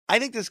I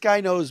think this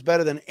guy knows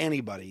better than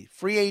anybody.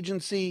 Free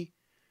agency,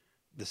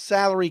 the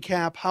salary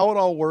cap, how it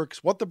all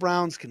works, what the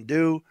Browns can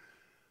do.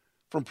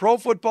 From Pro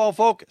Football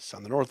Focus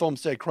on the North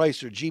Olmsted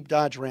Chrysler Jeep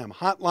Dodge Ram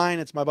hotline,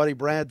 it's my buddy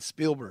Brad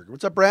Spielberger.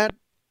 What's up, Brad?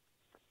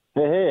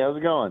 Hey, how's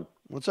it going?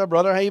 What's up,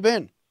 brother? How you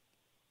been?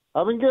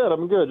 I've been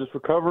good. Just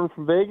recovering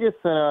from Vegas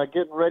and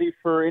getting ready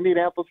for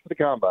Indianapolis for the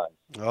Combine.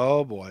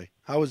 Oh, boy.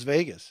 How was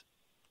Vegas?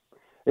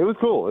 It was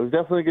cool. It was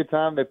definitely a good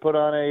time. They put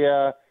on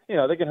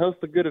they can host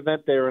a good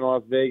event there in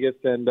Las Vegas,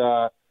 and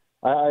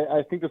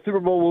I think the Super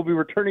Bowl will be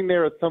returning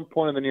there at some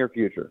point in the near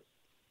future.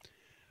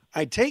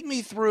 Take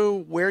me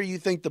through where you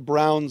think the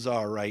Browns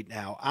are right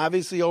now.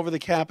 Obviously, over the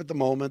cap at the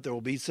moment, there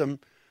will be some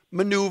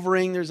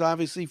maneuvering. There's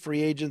obviously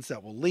free agents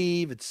that will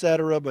leave, et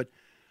cetera. But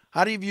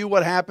how do you view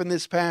what happened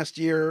this past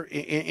year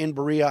in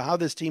Berea, how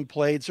this team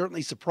played?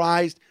 Certainly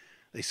surprised.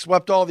 They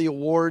swept all the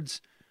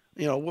awards.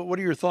 What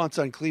are your thoughts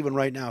on Cleveland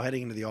right now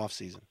heading into the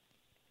offseason?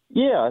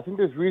 Yeah, I think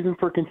there's reason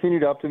for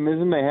continued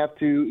optimism. They have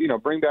to,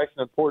 bring back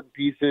some important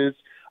pieces.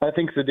 I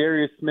think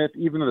Zadarius Smith,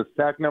 even though the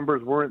sack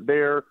numbers weren't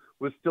there,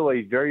 was still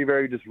a very,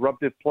 very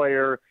disruptive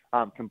player,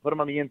 can put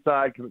him on the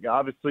inside, can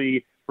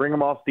obviously bring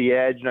him off the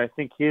edge. And I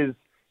think his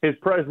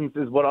presence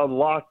is what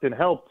unlocked and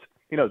helped,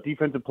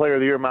 Defensive Player of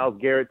the Year, Myles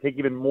Garrett, take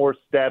even more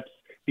steps,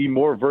 be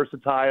more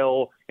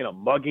versatile,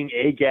 mugging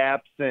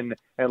A-gaps and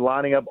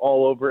lining up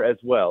all over as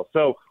well.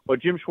 So what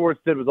Jim Schwartz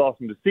did was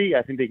awesome to see.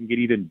 I think they can get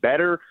even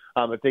better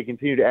if they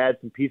continue to add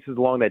some pieces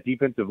along that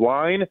defensive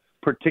line,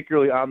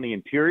 particularly on the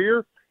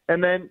interior.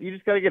 And then you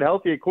just got to get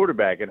healthy at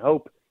quarterback and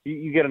hope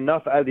you get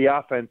enough out of the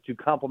offense to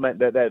complement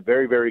that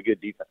very, very good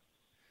defense.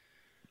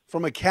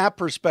 From a cap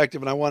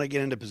perspective, and I want to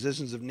get into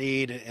positions of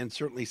need and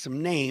certainly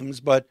some names,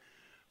 but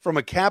from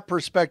a cap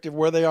perspective,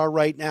 where they are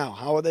right now,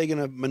 how are they going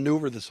to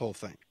maneuver this whole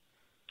thing?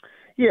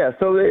 Yeah,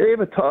 so they have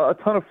a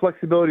ton of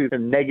flexibility. They're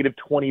negative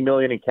 $20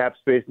 million in cap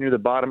space near the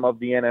bottom of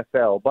the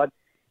NFL. But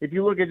if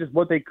you look at just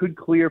what they could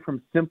clear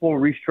from simple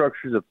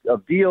restructures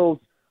of deals,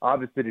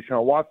 obviously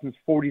Deshaun Watson's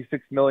 $46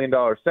 million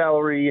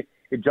salary,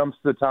 it jumps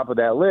to the top of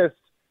that list.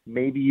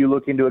 Maybe you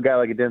look into a guy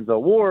like a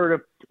Denzel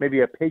Ward,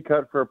 maybe a pay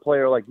cut for a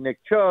player like Nick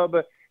Chubb,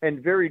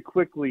 and very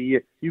quickly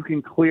you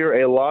can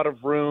clear a lot of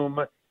room,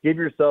 give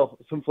yourself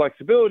some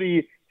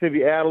flexibility to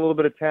maybe add a little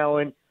bit of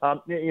talent,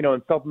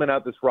 and supplement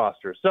out this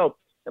roster. So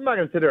I'm not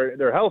going to say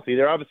they're healthy.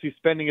 They're obviously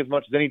spending as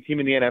much as any team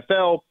in the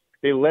NFL.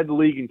 They led the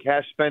league in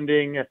cash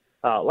spending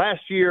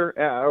last year,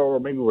 or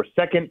maybe we're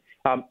second.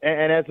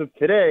 And as of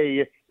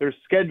today, they're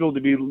scheduled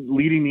to be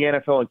leading the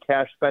NFL in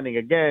cash spending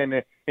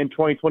again in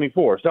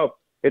 2024. So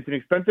it's an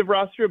expensive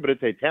roster, but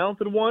it's a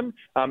talented one,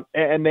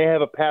 and they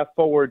have a path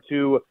forward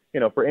to,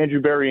 for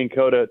Andrew Berry and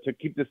co to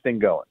keep this thing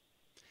going.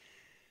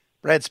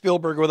 Brad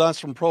Spielberger with us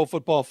from Pro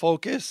Football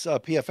Focus,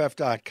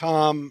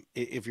 PFF.com.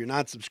 If you're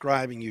not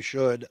subscribing, you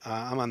should.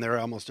 I'm on there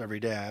almost every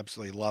day. I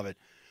absolutely love it.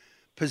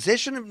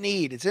 Position of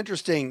need. It's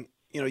interesting.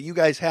 You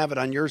guys have it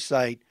on your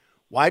site.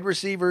 Wide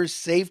receivers,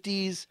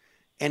 safeties,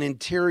 and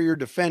interior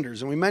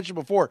defenders. And we mentioned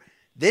before,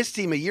 this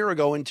team a year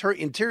ago,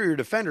 interior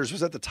defenders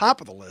was at the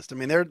top of the list. I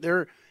mean,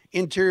 their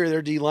interior,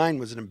 their D-line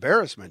was an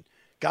embarrassment.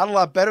 Got a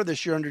lot better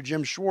this year under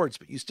Jim Schwartz,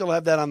 but you still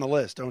have that on the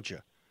list, don't you?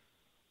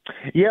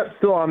 Yep,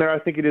 still on there. I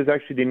think it is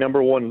actually the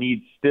number one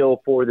need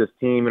still for this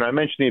team. And I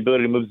mentioned the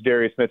ability to move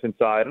Zadarius Smith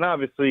inside. And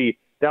obviously,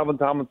 Dalvin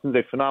Tomlinson's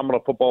a phenomenal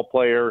football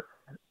player,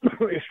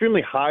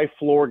 extremely high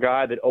floor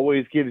guy that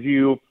always gives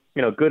you,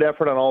 good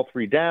effort on all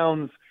three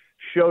downs,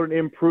 showed an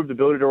improved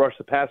ability to rush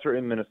the passer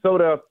in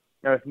Minnesota.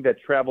 And I think that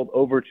traveled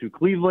over to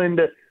Cleveland.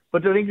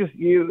 But I think just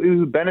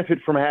you benefit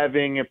from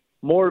having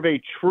more of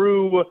a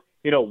true,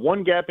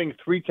 one-gapping,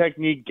 three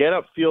technique, get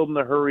upfield in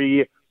a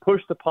hurry,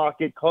 push the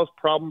pocket, cause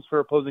problems for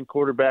opposing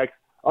quarterbacks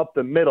up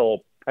the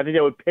middle. I think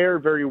that would pair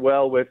very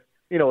well with,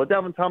 a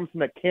Dalvin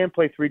Tomlinson that can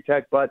play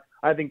three-tech, but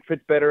I think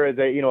fits better as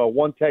a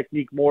one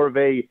technique, more of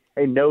a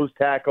nose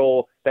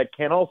tackle that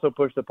can also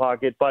push the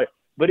pocket, but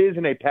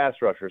isn't a pass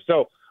rusher.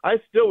 So I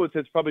still would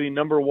say it's probably the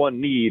number one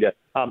need.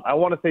 I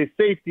want to say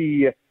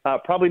safety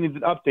probably needs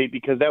an update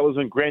because that was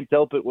when Grant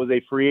Delpit was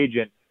a free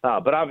agent,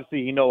 but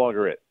obviously he no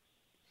longer is.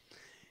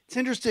 It's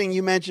interesting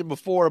you mentioned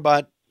before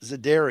about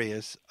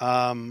Zadarius.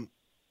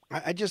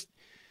 I just,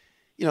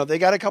 they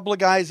got a couple of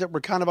guys that were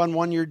kind of on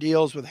one-year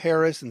deals with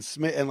Harris and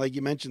Smith, and like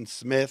you mentioned,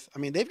 Smith. I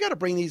mean, they've got to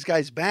bring these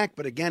guys back,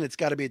 but again, it's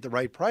got to be at the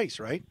right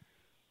price, right?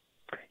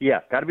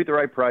 Yeah, got to be at the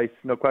right price,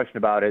 no question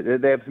about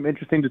it. They have some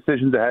interesting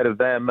decisions ahead of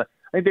them. I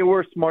think they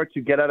were smart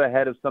to get out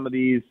ahead of some of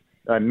these.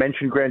 I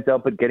mentioned Grant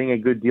Delpit getting a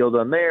good deal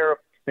done there. I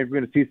think we're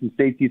going to see some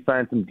safety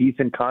sign some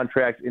decent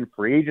contracts in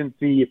free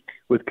agency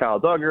with Kyle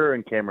Duggar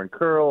and Cameron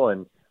Curl,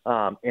 and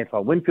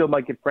Antoine Winfield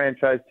might get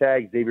franchise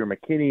tagged, Xavier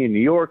McKinney in New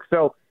York.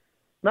 So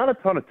not a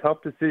ton of tough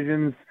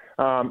decisions.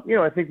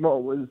 I think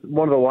one of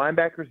the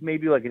linebackers,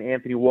 maybe like an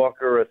Anthony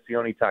Walker or a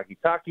Sione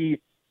Takitaki,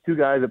 two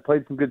guys that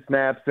played some good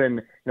snaps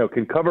and,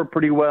 can cover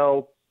pretty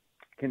well,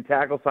 can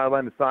tackle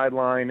sideline to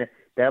sideline.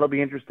 That'll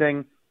be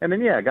interesting. And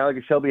then, a guy like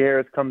a Shelby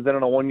Harris comes in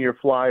on a one-year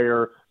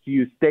flyer. Do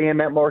you stay in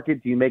that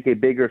market? Do you make a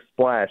bigger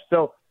splash?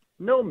 So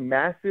no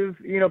massive,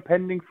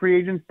 pending free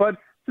agents, but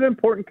some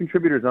important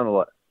contributors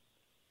nonetheless.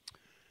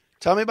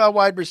 Tell me about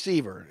wide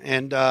receiver.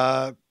 And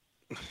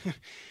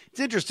it's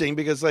interesting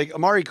because like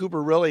Amari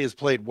Cooper really has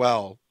played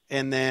well,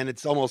 and then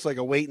it's almost like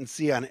a wait and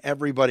see on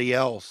everybody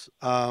else.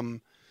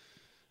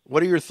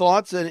 What are your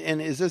thoughts?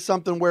 And is this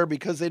something where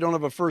because they don't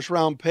have a first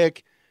round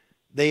pick,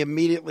 they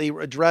immediately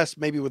address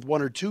maybe with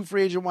one or two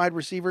free agent wide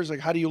receivers? Like,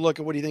 how do you look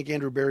at what do you think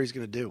Andrew Berry's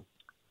going to do?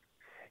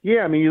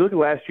 Yeah, I mean, you look at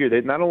last year,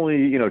 they not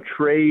only,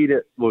 trade,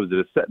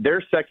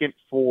 their second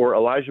for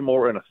Elijah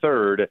Moore and a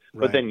third,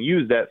 but then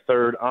use that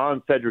third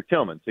on Cedric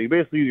Tillman. So you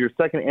basically use your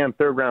second and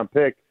third round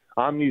pick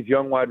on these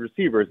young wide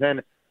receivers.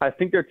 And I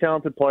think they're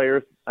talented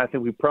players. I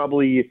think we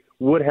probably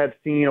would have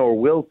seen or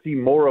will see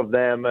more of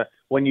them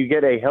when you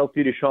get a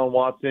healthy Deshaun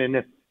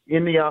Watson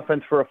in the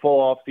offense for a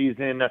full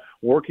offseason,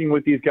 working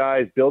with these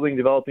guys, building,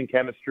 developing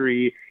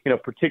chemistry.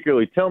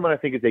 Particularly Tillman, I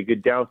think, is a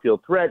good downfield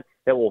threat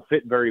that will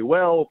fit very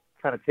well,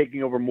 kind of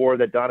taking over more of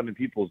that Donovan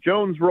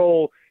Peoples-Jones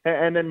role.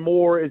 And then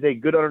Moore is a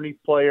good underneath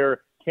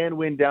player, can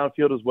win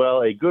downfield as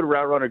well, a good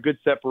route runner, good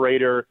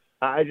separator.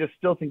 I just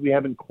still think we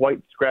haven't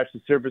quite scratched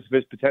the surface of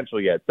his potential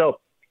yet. So,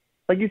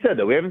 like you said,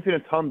 though, we haven't seen a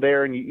ton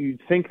there, and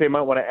you'd think they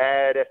might want to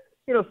add,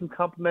 some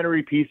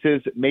complementary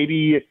pieces,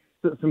 maybe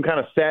some kind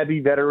of savvy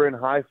veteran,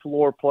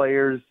 high-floor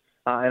players.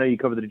 I know you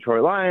cover the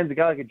Detroit Lions, a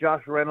guy like a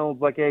Josh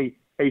Reynolds, like a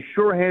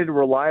sure-handed,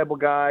 reliable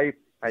guy.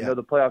 I know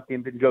the playoff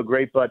game didn't go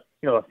great, but,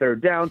 a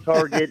third down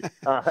target,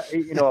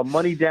 a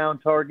money down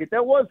target.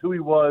 That was who he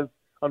was,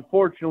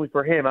 unfortunately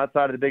for him,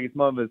 outside of the biggest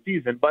moment of the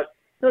season. But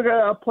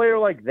a player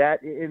like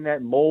that in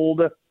that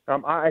mold,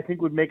 I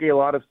think would make a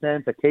lot of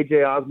sense. A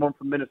KJ Osborne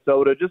from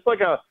Minnesota, just like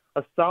a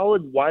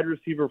solid wide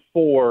receiver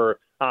four.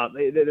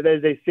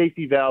 There's a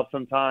safety valve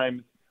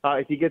sometimes.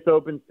 If he gets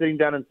open, sitting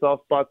down in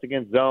soft spots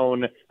against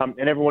zone,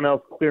 and everyone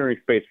else clearing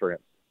space for him.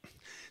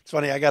 It's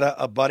funny. I got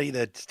a buddy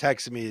that's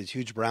texted me, he's a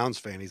huge Browns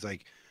fan. He's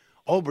like,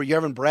 oh, but you're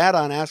having Brad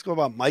on, ask him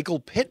about Michael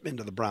Pittman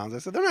to the Browns. I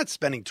said, they're not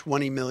spending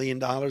 $20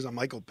 million on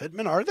Michael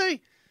Pittman, are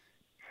they?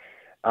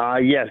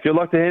 Yes, good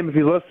luck to him. If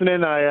he's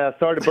listening,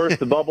 sorry to burst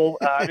the bubble.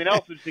 I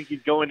also think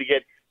he's going to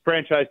get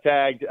franchise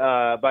tagged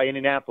by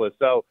Indianapolis,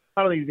 so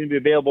I don't think he's going to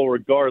be available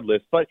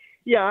regardless. But,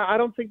 yeah, I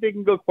don't think they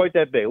can go quite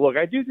that big. Look,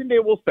 I do think they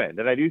will spend,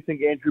 and I do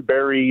think Andrew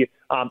Berry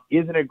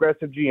is an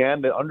aggressive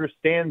GM that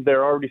understands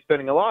they're already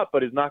spending a lot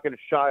but is not going to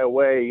shy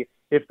away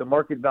if the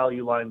market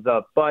value lines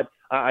up. But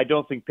I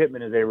don't think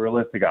Pittman is a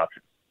realistic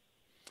option.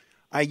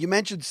 You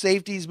mentioned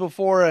safeties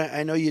before.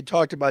 I know you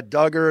talked about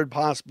Duggar and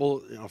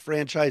possible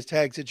franchise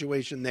tag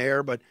situation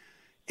there, but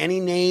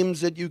any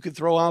names that you could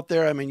throw out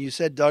there? I mean, you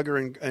said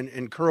Duggar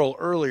and Curl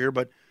earlier,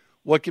 but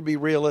what could be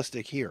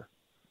realistic here?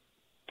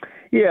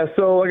 Yeah,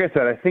 so like I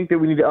said, I think that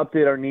we need to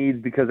update our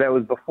needs because that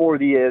was before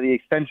the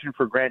extension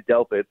for Grant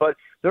Delpit. But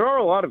there are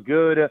a lot of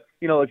good, if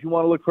you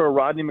want to look for a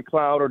Rodney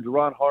McLeod or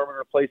Deron Harmon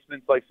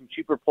replacements, like some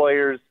cheaper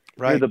players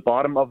near the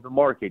bottom of the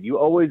market. You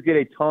always get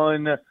a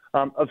ton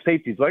of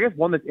safeties. So I guess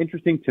one that's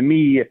interesting to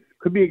me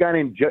could be a guy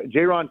named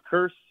Jaron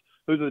Kearse,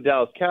 who's with the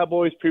Dallas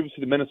Cowboys,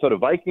 previously the Minnesota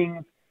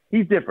Vikings.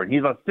 He's different. He's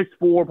about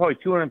 6'4", probably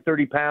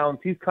 230 pounds.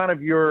 He's kind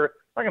of your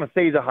 – I'm not going to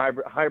say he's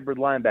a hybrid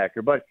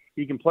linebacker, but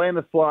he can play in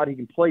the slot. He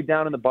can play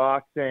down in the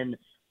box, and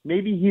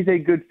maybe he's a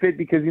good fit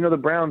because, the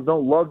Browns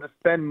don't love to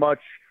spend much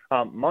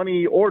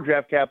money or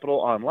draft capital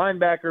on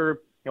linebacker.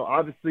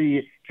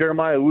 Obviously,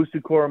 Jeremiah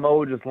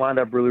Owusu-Koramoah just lined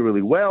up really,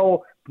 really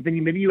well. But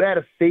then maybe you add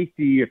a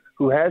safety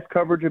who has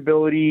coverage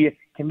ability,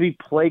 can maybe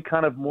play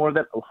kind of more of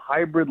that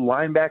hybrid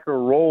linebacker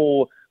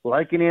role,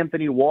 like an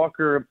Anthony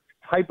Walker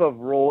type of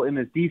role in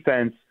this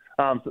defense.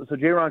 So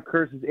Jaron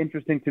Kearse is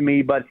interesting to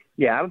me, but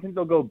yeah, I don't think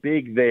they'll go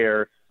big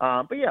there.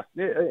 But yeah,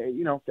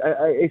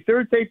 a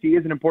third safety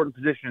is an important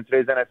position in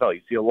today's NFL.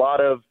 You see a lot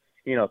of,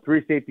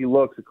 three safety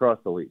looks across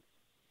the league.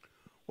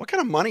 What kind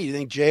of money do you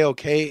think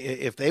JOK,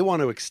 if they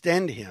want to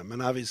extend him,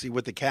 and obviously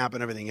with the cap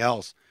and everything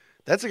else,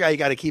 that's a guy you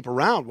got to keep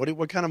around.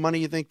 What kind of money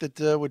do you think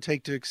that would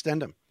take to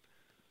extend him?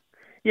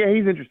 Yeah,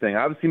 he's interesting.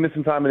 Obviously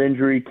missing time with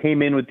injury,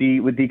 came in with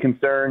the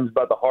concerns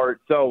about the heart.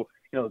 So,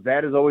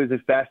 that is always a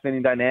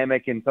fascinating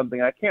dynamic and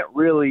something I can't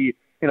really,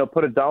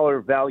 put a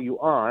dollar value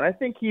on. I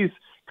think he's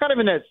kind of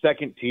in that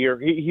second tier.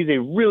 He's a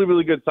really,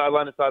 really good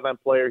sideline-to-sideline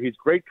player. He's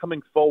great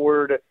coming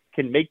forward,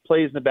 can make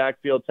plays in the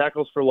backfield,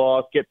 tackles for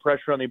loss, get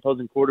pressure on the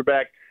opposing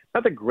quarterback.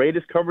 Not the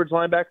greatest coverage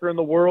linebacker in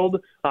the world,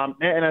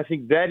 and I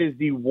think that is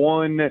the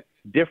one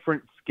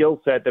different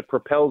skill set that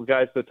propels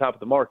guys to the top of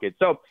the market.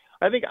 So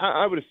I think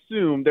I would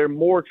assume they're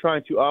more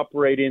trying to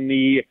operate in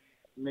the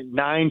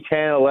 9, 10,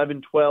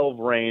 11, 12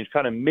 range,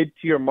 kind of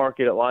mid-tier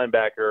market at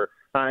linebacker,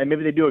 and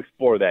maybe they do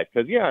explore that.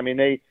 Because, yeah, I mean,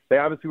 they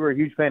obviously were a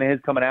huge fan of his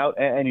coming out,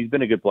 and he's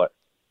been a good player.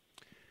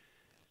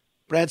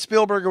 Brad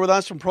Spielberger with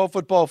us from Pro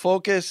Football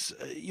Focus.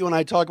 You and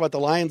I talk about the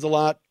Lions a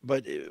lot,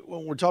 but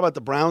when we're talking about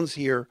the Browns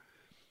here,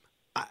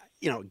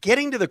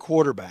 getting to the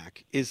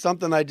quarterback is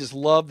something I just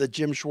love that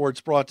Jim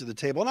Schwartz brought to the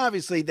table. And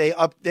obviously they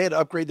had to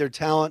upgrade their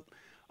talent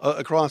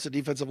across the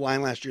defensive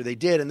line last year. They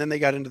did, and then they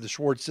got into the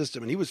Schwartz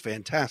system, and he was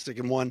fantastic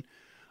and won,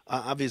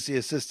 obviously,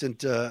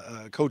 assistant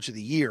coach of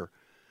the year.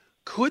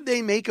 Could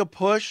they make a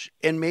push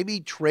and maybe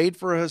trade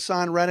for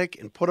Hassan Reddick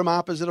and put him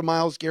opposite of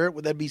Myles Garrett?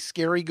 Would that be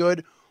scary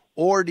good?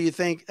 Or do you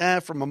think,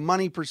 from a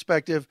money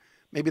perspective,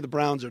 maybe the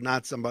Browns are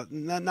not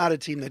a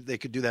team that they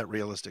could do that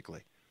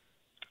realistically?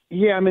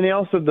 Yeah, I mean, they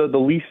also the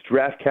least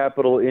draft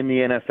capital in the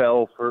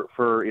NFL for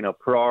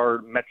per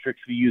our metrics.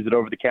 We use it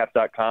over the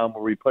cap.com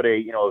where we put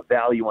a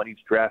value on each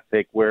draft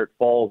pick where it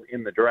falls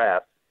in the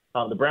draft.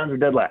 The Browns are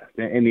dead last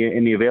in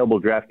the available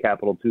draft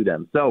capital to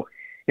them. So,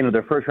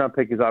 their first round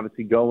pick is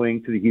obviously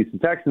going to the Houston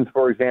Texans,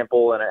 for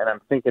example, and I'm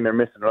thinking they're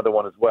missing another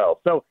one as well.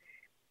 So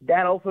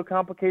that also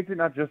complicates it,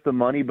 not just the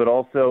money, but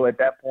also at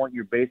that point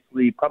you're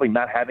basically probably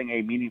not having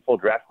a meaningful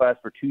draft class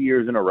for 2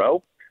 years in a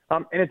row.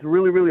 And it's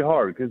really, really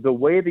hard because the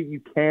way that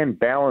you can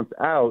balance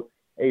out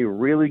a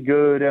really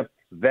good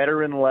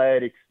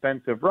veteran-led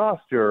expensive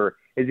roster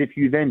is if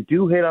you then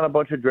do hit on a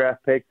bunch of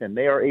draft picks and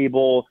they are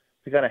able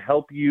to kind of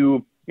help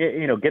you,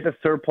 get the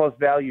surplus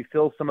value,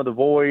 fill some of the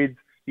voids.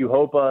 You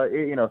hope,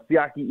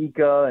 Siaki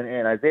Ika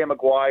and Isaiah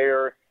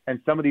McGuire and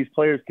some of these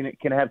players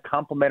can have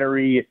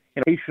complementary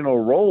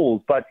rotational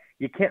roles, but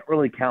you can't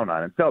really count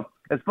on it. So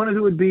as fun as it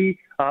would be,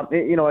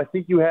 I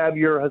think you have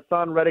your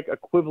Hassan Reddick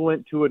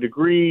equivalent to a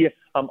degree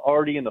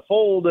already in the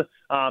fold. It's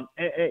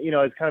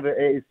kind of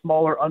a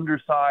smaller,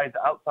 undersized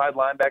outside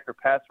linebacker,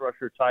 pass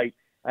rusher type,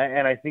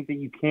 and I think that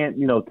you can't,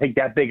 take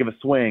that big of a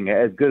swing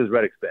as good as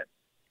Reddick's been.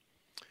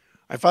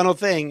 My final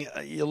thing,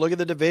 you look at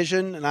the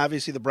division, and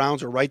obviously the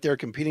Browns were right there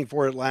competing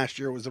for it last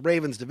year. It was the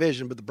Ravens'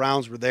 division, but the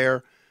Browns were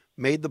there,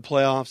 made the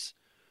playoffs.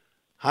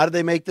 How did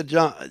they make the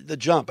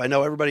jump? I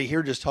know everybody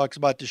here just talks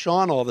about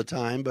Deshaun all the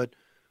time, but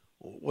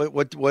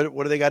what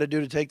do they got to do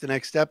to take the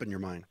next step in your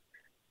mind?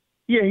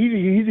 Yeah,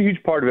 he's a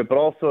huge part of it, but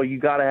also you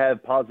got to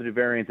have positive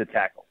variance at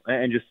tackle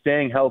and just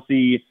staying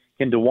healthy.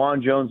 Can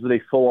DeJuan Jones with a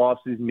full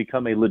offseason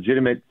become a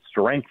legitimate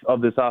strength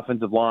of this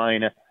offensive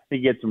line? I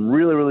think he had some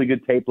really, really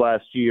good tape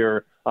last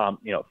year.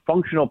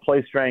 Functional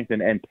play strength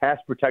and pass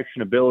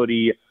protection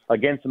ability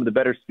against some of the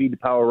better speed to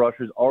power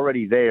rushers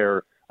already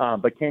there.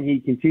 But can he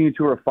continue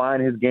to refine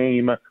his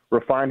game,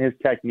 refine his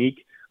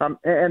technique,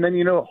 and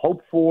then,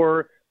 hope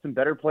for some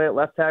better play at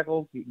left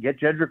tackle, get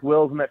Jedrick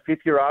Wills in that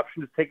fifth-year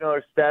option to take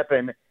another step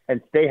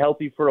and stay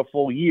healthy for a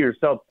full year.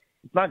 So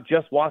it's not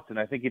just Watson.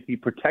 I think if the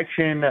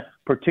protection,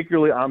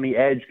 particularly on the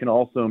edge, can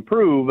also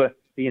improve,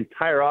 the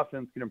entire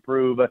offense can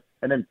improve,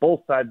 and then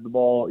both sides of the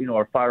ball,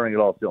 are firing at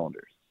all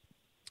cylinders.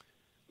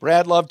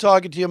 Brad, love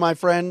talking to you, my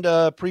friend.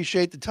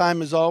 Appreciate the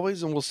time as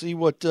always, and we'll see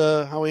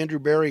how Andrew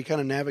Berry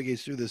kind of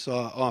navigates through this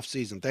off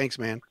season. Thanks,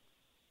 man.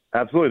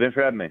 Absolutely. Thanks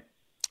for having me.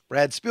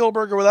 Brad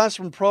Spielberger with us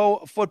from Pro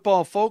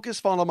Football Focus.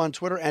 Follow him on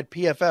Twitter at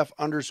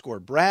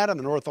PFF_Brad on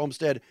the North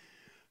Homestead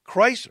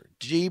Chrysler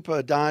Jeep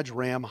Dodge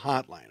Ram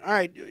hotline. All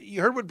right,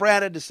 you heard what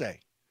Brad had to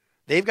say.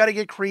 They've got to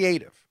get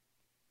creative.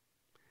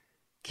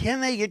 Can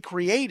they get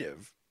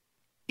creative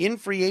in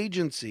free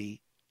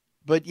agency,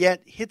 but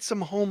yet hit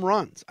some home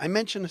runs? I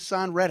mentioned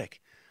Hassan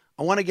Reddick.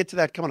 I want to get to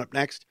that coming up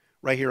next,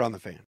 right here on The Fan.